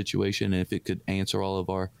for our situation and if it could answer all of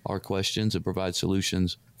our questions and provide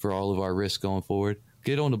solutions for all of our risks going forward?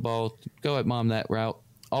 Get on the ball. Go at Mom that route.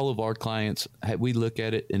 All of our clients, we look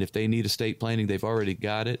at it, and if they need estate planning, they've already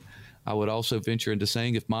got it. I would also venture into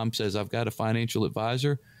saying if Mom says, I've got a financial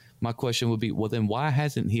advisor, my question would be, well, then why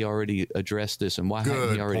hasn't he already addressed this? And why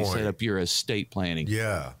hasn't he already set up your estate planning?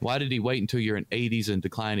 Yeah. Why did he wait until you're in 80s and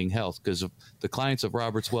declining health? Because the clients of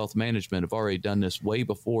Roberts Wealth Management have already done this way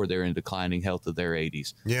before they're in declining health of their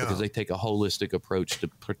 80s. Yeah. Because they take a holistic approach to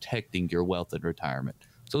protecting your wealth in retirement.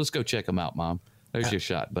 So let's go check them out, Mom. There's your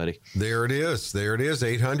shot, buddy. There it is.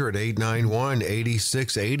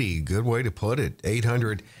 800-891-8680. Good way to put it.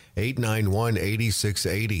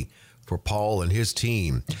 800-891-8680. For Paul and his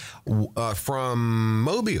team from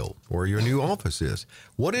Mobile, where your new office is.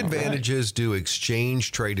 What advantages do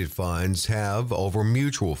exchange-traded funds have over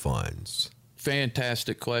mutual funds?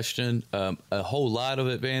 Fantastic question. A whole lot of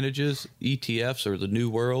advantages. ETFs are the new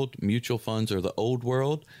world. Mutual funds are the old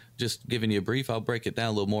world. Just giving you a brief, I'll break it down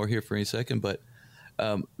a little more here for a second, but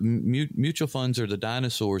mutual funds are the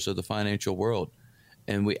dinosaurs of the financial world.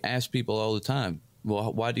 And we ask people all the time,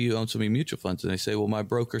 well, why do you own so many mutual funds? And they say, well, my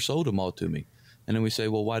broker sold them all to me. And then we say,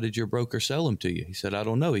 well, why did your broker sell them to you? He said, I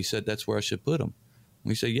don't know. He said, that's where I should put them.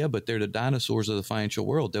 We say, yeah, but they're the dinosaurs of the financial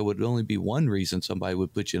world. There would only be one reason somebody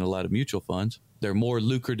would put you in a lot of mutual funds. They're more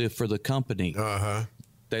lucrative for the company.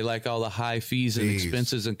 They like all the high fees and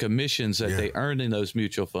expenses and commissions that they earn in those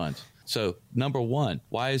mutual funds. So, number one,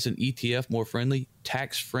 why is an ETF more friendly?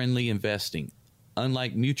 Tax-friendly investing.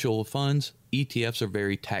 Unlike mutual funds, ETFs are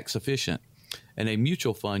very tax efficient. In a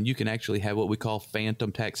mutual fund, you can actually have what we call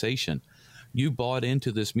phantom taxation. You bought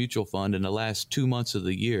into this mutual fund in the last 2 months of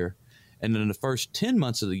the year, and in the first 10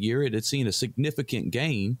 months of the year, it had seen a significant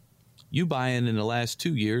gain. You buy in the last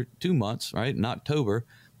 2 months, right, in October.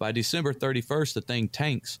 By December 31st, the thing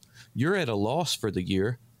tanks. You're at a loss for the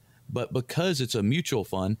year, but because it's a mutual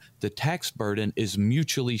fund, the tax burden is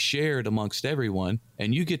mutually shared amongst everyone,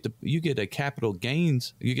 and you get a capital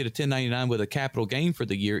gains. You get a 1099 with a capital gain for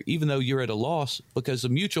the year, even though you're at a loss because the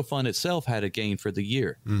mutual fund itself had a gain for the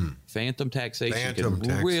year. Phantom taxation can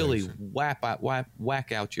really whack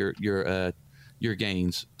out your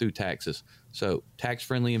gains through taxes. So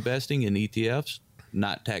tax-friendly investing in ETFs,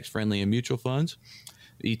 not tax-friendly in mutual funds.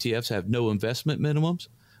 ETFs have no investment minimums.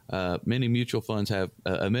 Many mutual funds have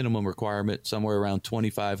a minimum requirement somewhere around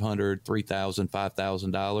 $2,500, $3,000,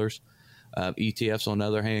 $5,000. ETFs, on the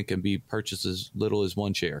other hand, can be purchased as little as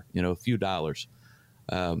one share, a few dollars.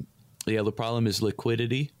 The other problem is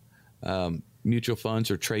liquidity. Mutual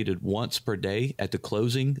funds are traded once per day at the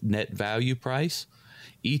closing net value price.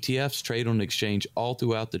 ETFs trade on exchange all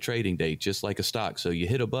throughout the trading day, just like a stock. So you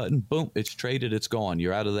hit a button, boom, it's traded, it's gone.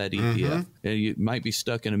 You're out of that ETF. And you might be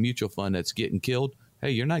stuck in a mutual fund that's getting killed.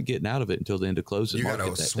 Hey, you're not getting out of it until the end of closing. You got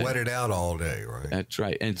to sweat it out all day, right? That's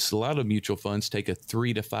right. And a lot of mutual funds take a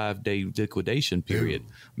 3 to 5 day liquidation period.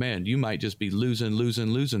 Man, you might just be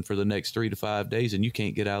losing for the next 3 to 5 days, and you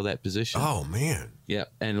can't get out of that position. Oh, man. Yeah.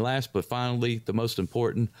 And last but finally, the most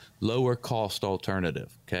important, lower cost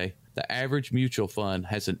alternative. Okay. The average mutual fund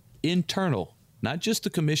has an internal not just the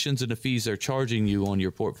commissions and the fees they're charging you on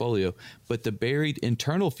your portfolio, but the buried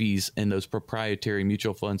internal fees in those proprietary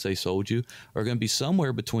mutual funds they sold you are going to be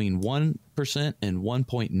somewhere between 1% and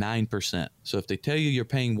 1.9%. So if they tell you you're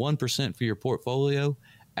paying 1% for your portfolio,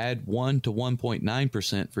 add 1 to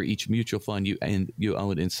 1.9% for each mutual fund you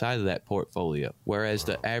own inside of that portfolio. Whereas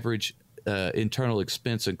the average internal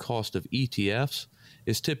expense and cost of ETFs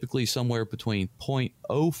is typically somewhere between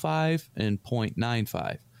 0.05 and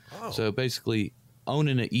 0.95. Oh. So basically,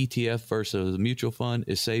 owning an ETF versus a mutual fund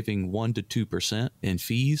is saving 1 to 2% in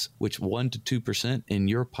fees, which 1 to 2% in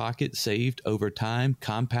your pocket saved over time,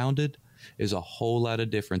 compounded, is a whole lot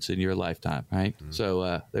of difference in your lifetime, right? Mm-hmm.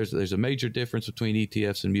 So there's a major difference between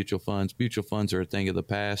ETFs and mutual funds. Mutual funds are a thing of the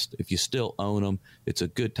past. If you still own them, it's a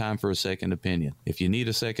good time for a second opinion. If you need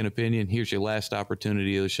a second opinion, here's your last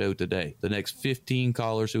opportunity of the show today. The next 15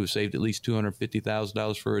 callers who have saved at least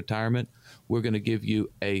 $250,000 for retirement, we're going to give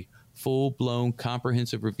you a full-blown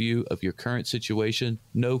comprehensive review of your current situation,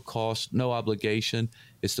 no cost, no obligation.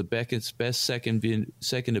 It's the best second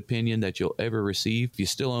opinion that you'll ever receive. If you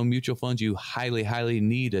still own mutual funds, you highly, highly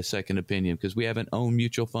need a second opinion because we haven't owned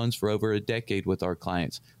mutual funds for over a decade with our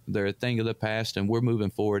clients. They're a thing of the past, and we're moving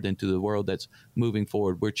forward into the world that's moving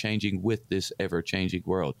forward. We're changing with this ever-changing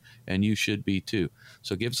world, and you should be too.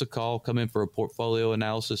 So give us a call. Come in for a portfolio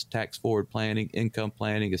analysis, tax-forward planning, income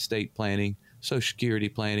planning, estate planning, Social Security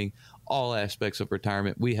planning, all aspects of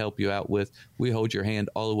retirement we help you out with. We hold your hand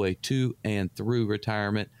all the way to and through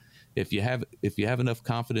retirement. If you have enough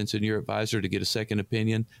confidence in your advisor to get a second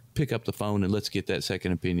opinion, pick up the phone and let's get that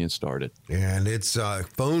second opinion started. And it's a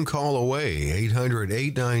phone call away,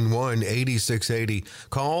 800-891-8680.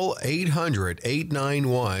 Call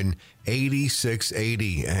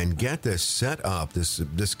 800-891-8680 and get this set up,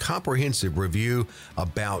 this comprehensive review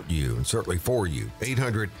about you and certainly for you.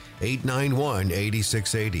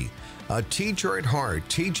 800-891-8680. A teacher at heart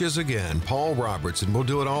teaches again. Paul Roberts, and we'll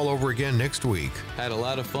do it all over again next week. Had a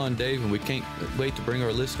lot of fun, Dave, and we can't wait to bring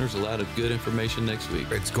our listeners a lot of good information next week.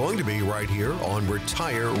 It's going to be right here on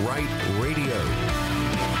Retire Right Radio.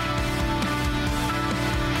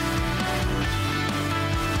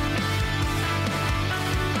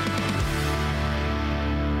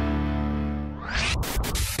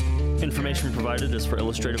 Information provided is for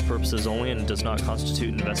illustrative purposes only and does not constitute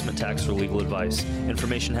investment, tax, or legal advice.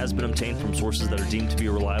 Information has been obtained from sources that are deemed to be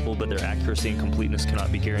reliable, but their accuracy and completeness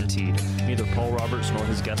cannot be guaranteed. Neither Paul Roberts nor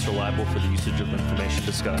his guests are liable for the usage of information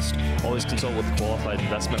discussed. Always consult with a qualified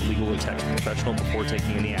investment, legal, or tax professional before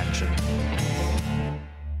taking any action.